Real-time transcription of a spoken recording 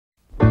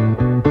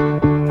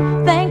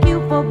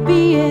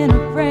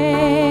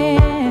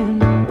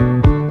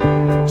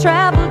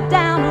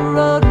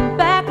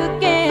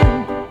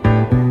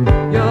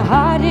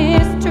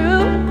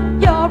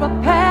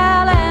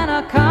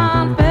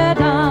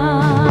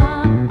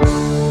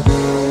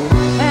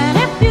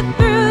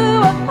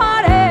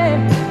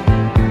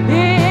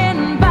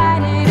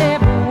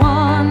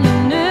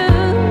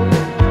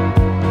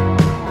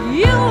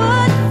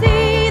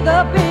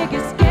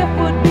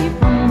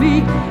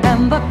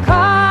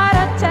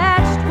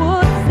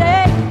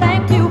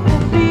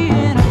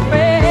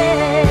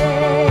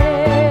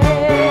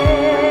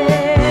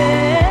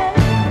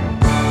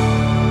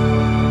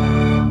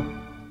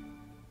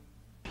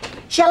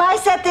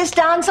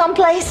going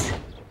someplace?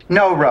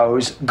 No,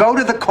 Rose. Go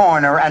to the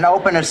corner and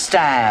open a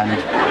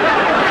stand.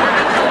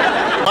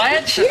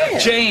 Blanche? Yeah.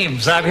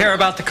 James, I'm here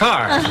about the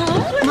car.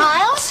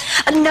 Miles?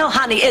 No,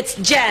 honey, it's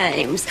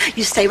James.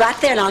 You stay right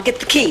there and I'll get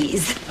the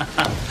keys.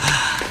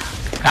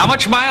 How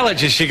much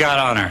mileage has she got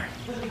on her?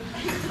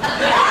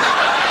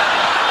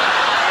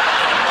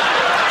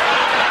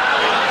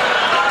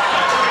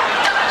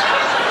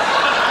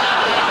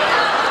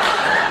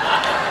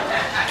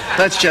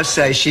 Let's just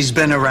say she's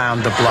been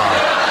around the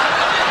block.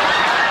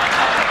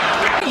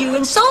 You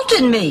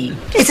insulted me.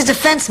 It's a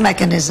defense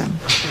mechanism.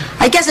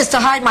 I guess it's to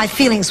hide my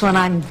feelings when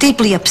I'm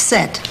deeply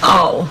upset.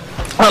 Oh,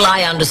 well,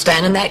 I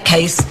understand. In that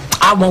case,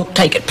 I won't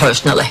take it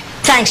personally.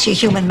 Thanks, you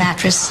human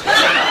mattress.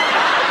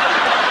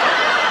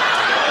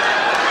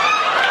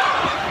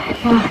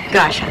 Oh,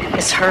 gosh, I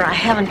miss her. I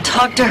haven't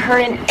talked to her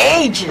in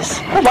ages.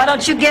 Well, why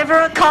don't you give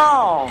her a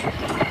call?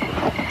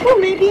 Well,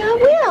 maybe I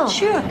will.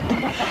 Sure.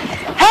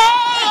 Hey!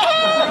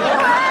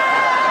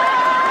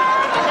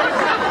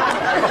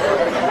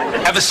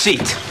 Have a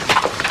seat.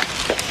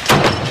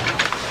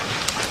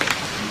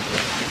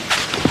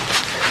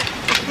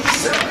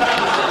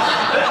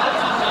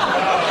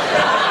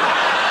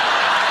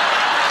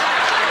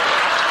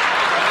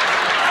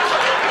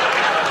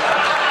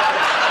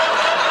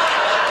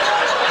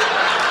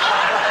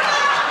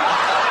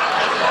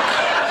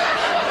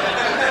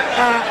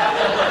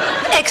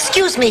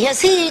 Excuse me,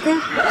 has he eaten?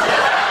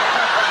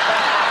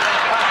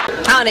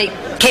 Honey,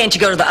 can't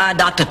you go to the eye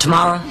doctor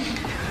tomorrow?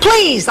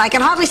 Please, I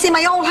can hardly see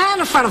my own hand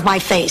in front of my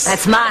face.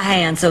 That's my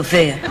hand,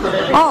 Sophia.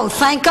 Oh,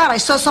 thank God. I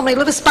saw so many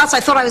little spots I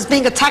thought I was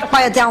being attacked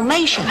by a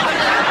Dalmatian.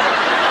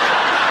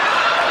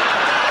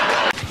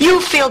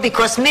 You feel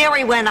because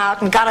Mary went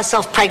out and got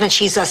herself pregnant,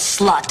 she's a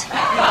slut.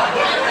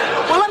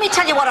 Well, let me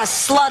tell you what a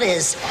slut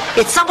is.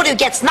 It's somebody who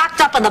gets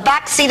knocked up in the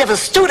back seat of a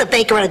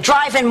Studebaker at a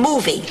drive-in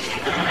movie.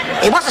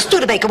 It was a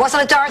Studebaker,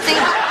 wasn't it, Dorothy?